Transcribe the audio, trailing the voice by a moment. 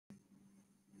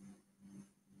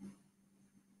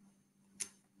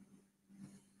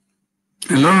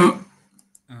Hello?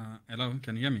 Hello,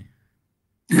 can you hear me?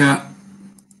 Yeah.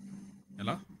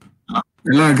 Hello?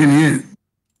 Hello, I can hear.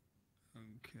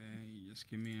 Okay, just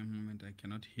give me a moment. I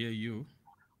cannot hear you.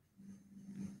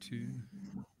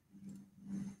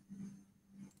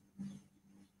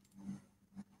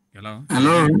 Hello?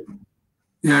 Hello?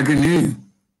 Yeah, I can hear you.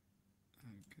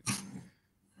 Okay.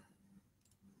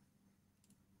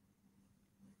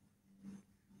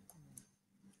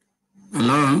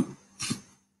 Hello?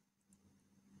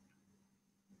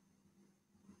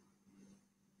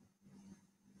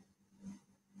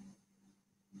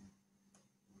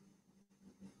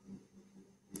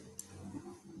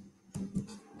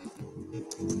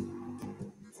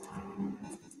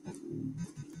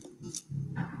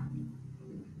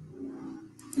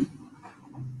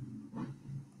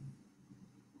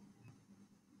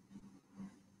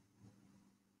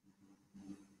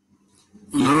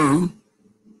 Hello?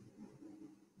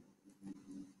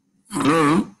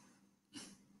 Hello?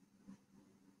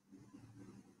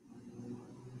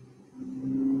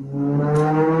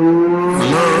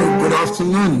 Hello, good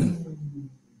afternoon.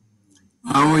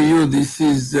 How are you? This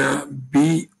is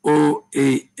BOAF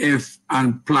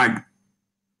Unplugged.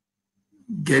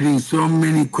 Getting so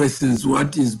many questions.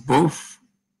 What is BOAF?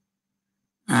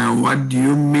 What do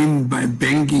you mean by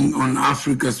banking on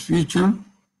Africa's future?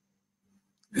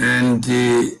 And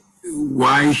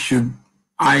why should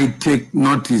I take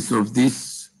notice of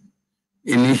this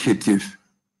initiative?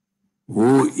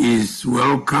 Who is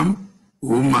welcome?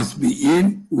 Who must be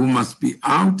in? Who must be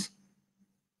out?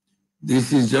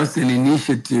 This is just an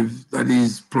initiative that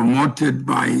is promoted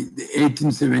by the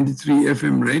 1873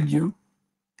 FM radio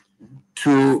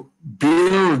to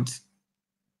build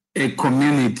a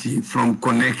community from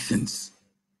connections.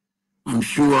 I'm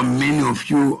sure many of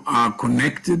you are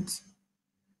connected.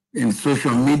 In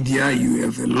social media, you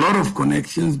have a lot of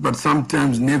connections, but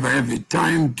sometimes never have a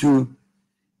time to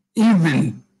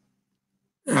even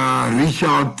reach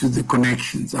out to the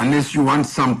connections. Unless you want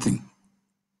something,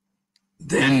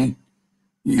 then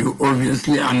you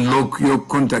obviously unlock your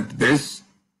contact base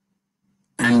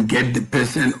and get the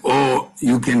person, or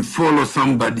you can follow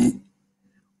somebody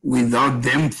without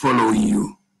them following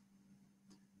you.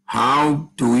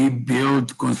 How do we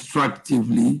build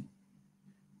constructively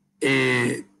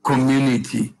a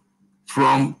community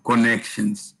from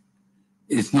connections?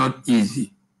 It's not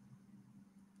easy.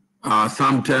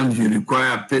 Sometimes you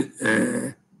require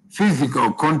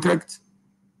physical contact,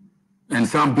 and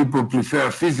some people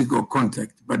prefer physical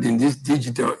contact. But in this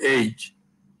digital age,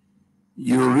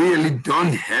 you really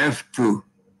don't have to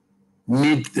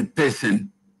meet the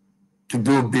person to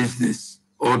do business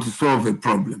or to solve a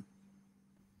problem.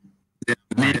 There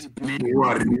are many who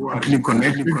are remotely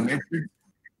connected,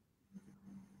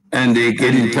 and they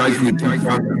get in touch with each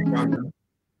other,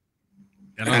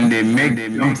 and they make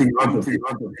something out of it.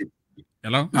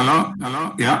 Hello? Hello?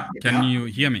 Hello? Yeah. Can you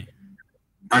hear me?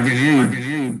 I can hear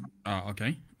you. Oh,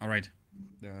 okay. All right.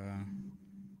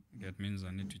 That means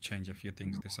I need to change a few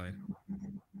things this side.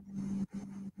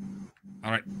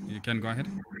 All right. You can go ahead.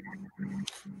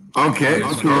 Okay.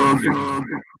 So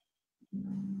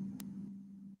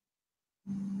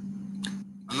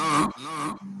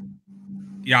hello?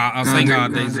 Yeah, I was saying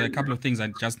there's a couple of things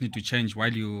I just need to change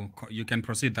while you can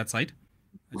proceed that side.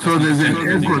 So there's an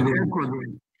echo there.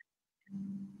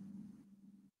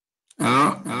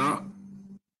 Hello?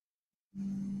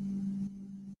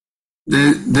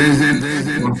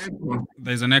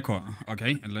 There's an echo.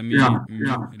 Okay, let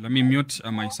me mute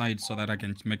my side so that I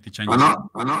can make the changes. Hello?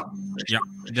 Yeah,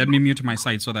 let me mute my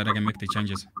side so that I can make the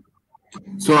changes.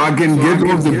 So I can get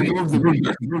off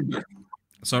the.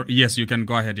 So yes, you can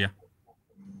go ahead. Yeah.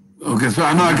 Okay, so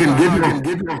I know I can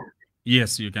get off.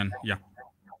 Yes, you can. Yeah.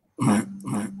 All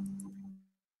right.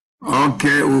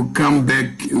 Okay, we'll come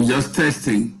back. We're just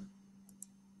testing.